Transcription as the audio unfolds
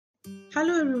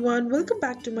Hello everyone, welcome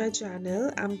back to my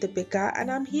channel. I'm Deepika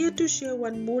and I'm here to share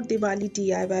one more Diwali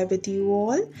DIY with you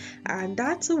all, and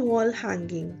that's a wall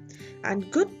hanging.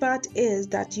 And good part is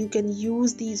that you can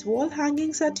use these wall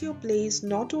hangings at your place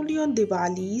not only on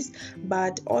Diwalis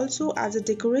but also as a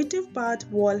decorative part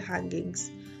wall hangings.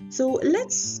 So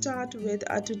let's start with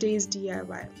our today's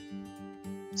DIY.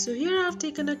 So here I've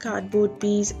taken a cardboard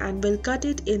piece and will cut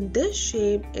it in this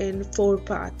shape in 4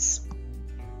 parts.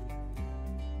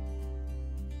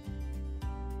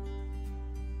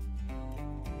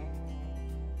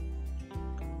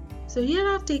 So here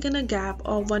I've taken a gap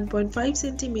of 1.5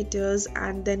 centimeters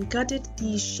and then cut it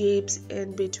these shapes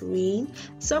in between,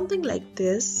 something like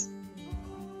this.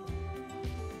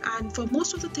 And for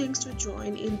most of the things to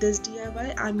join in this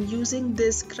DIY, I'm using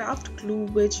this craft glue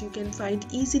which you can find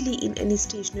easily in any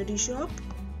stationery shop.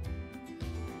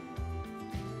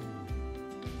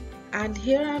 And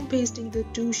here I'm pasting the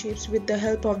 2 shapes with the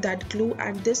help of that glue,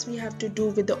 and this we have to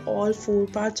do with all 4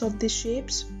 parts of the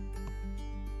shapes.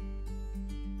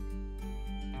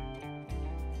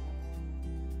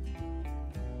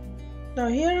 Now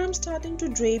here I'm starting to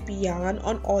drape yarn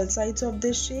on all sides of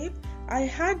this shape. I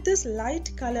had this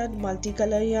light colored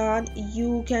multicolor yarn.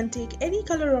 You can take any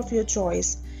color of your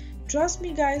choice. Trust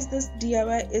me guys, this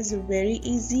DIY is very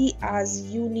easy as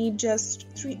you need just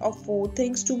 3 or 4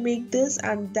 things to make this,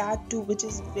 and that too which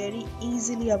is very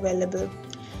easily available.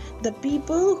 The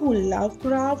people who love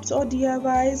crafts or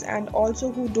DIYs and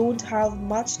also who don't have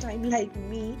much time like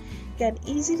me can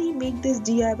easily make this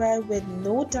DIY with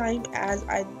no time, as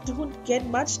I don't get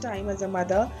much time as a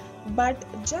mother, but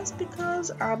just because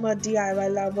I'm a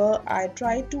DIY lover, I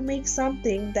try to make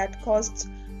something that costs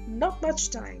not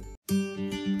much time.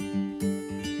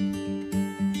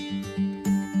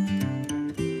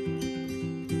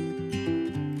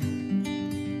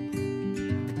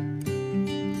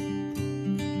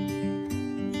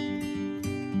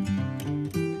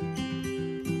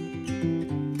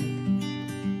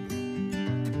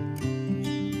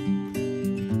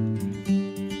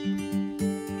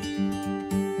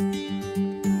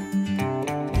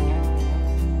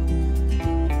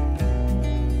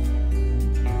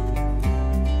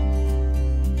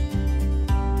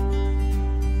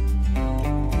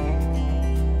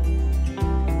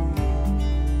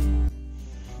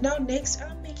 Now next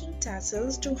I'm making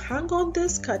tassels to hang on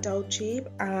this cutout shape,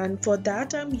 and for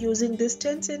that I'm using this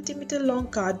 10 centimeter long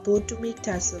cardboard to make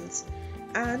tassels.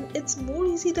 And it's more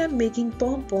easy than making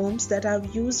pom-poms that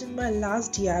I've used in my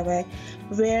last DIY,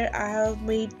 where I have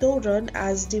made Toran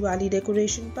as Diwali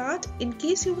decoration part. In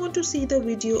case you want to see the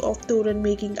video of Toran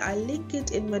making, I'll link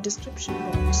it in my description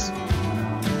box.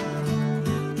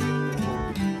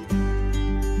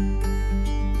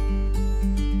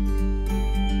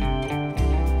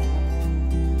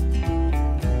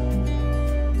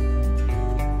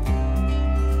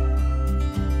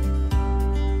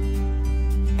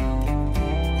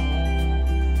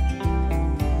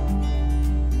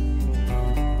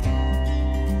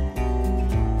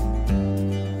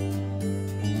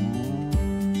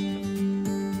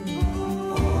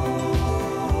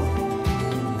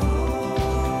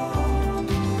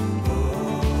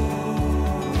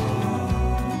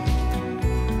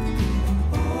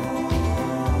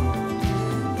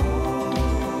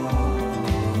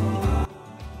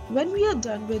 When we are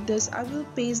done with this, I will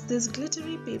paste this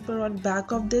glittery paper on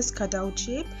back of this cutout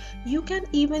shape. You can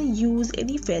even use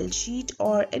any felt sheet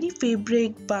or any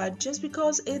fabric, but just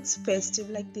because it's festive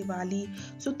like Diwali,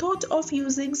 so thought of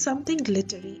using something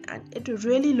glittery, and it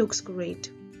really looks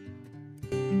great.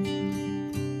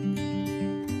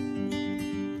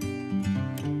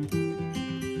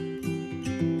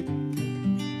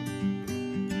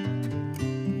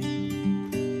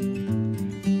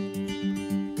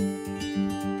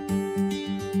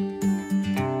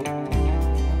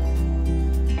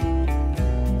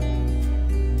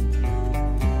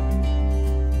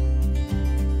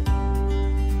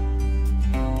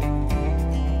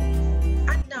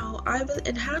 I will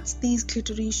enhance these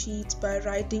glittery sheets by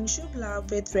writing Shubh Labh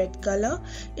with red color.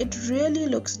 It really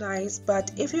looks nice,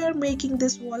 but if you are making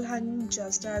this wall hanging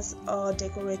just as a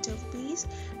decorative piece,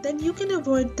 then you can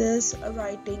avoid this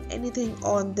writing anything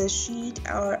on this sheet,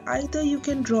 or either you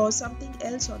can draw something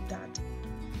else on that.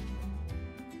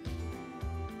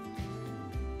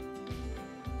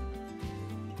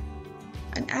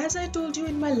 And as I told you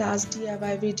in my last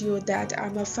DIY video that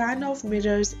I'm a fan of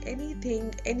mirrors, any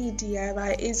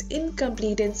DIY is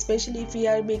incomplete, and especially if we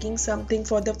are making something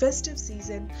for the festive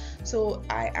season. So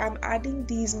I am adding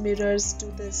these mirrors to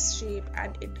this shape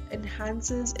and it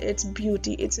enhances its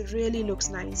beauty. It really looks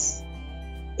nice.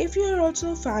 If you are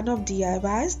also a fan of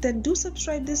DIYs, then do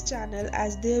subscribe this channel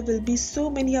as there will be so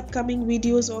many upcoming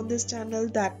videos on this channel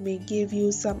that may give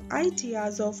you some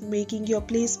ideas of making your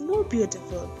place more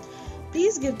beautiful.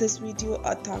 Please give this video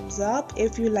a thumbs up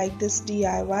if you like this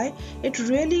DIY. It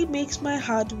really makes my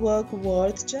hard work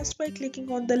worth just by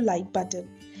clicking on the like button.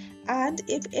 And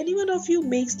if any one of you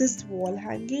makes this wall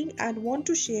hanging and want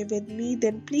to share with me,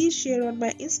 then please share on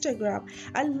my Instagram.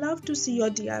 I love to see your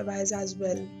DIYs as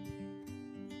well.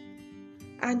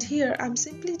 And here I'm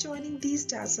simply joining these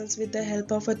tassels with the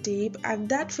help of a tape, and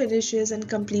that finishes and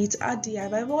completes our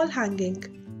DIY wall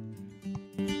hanging.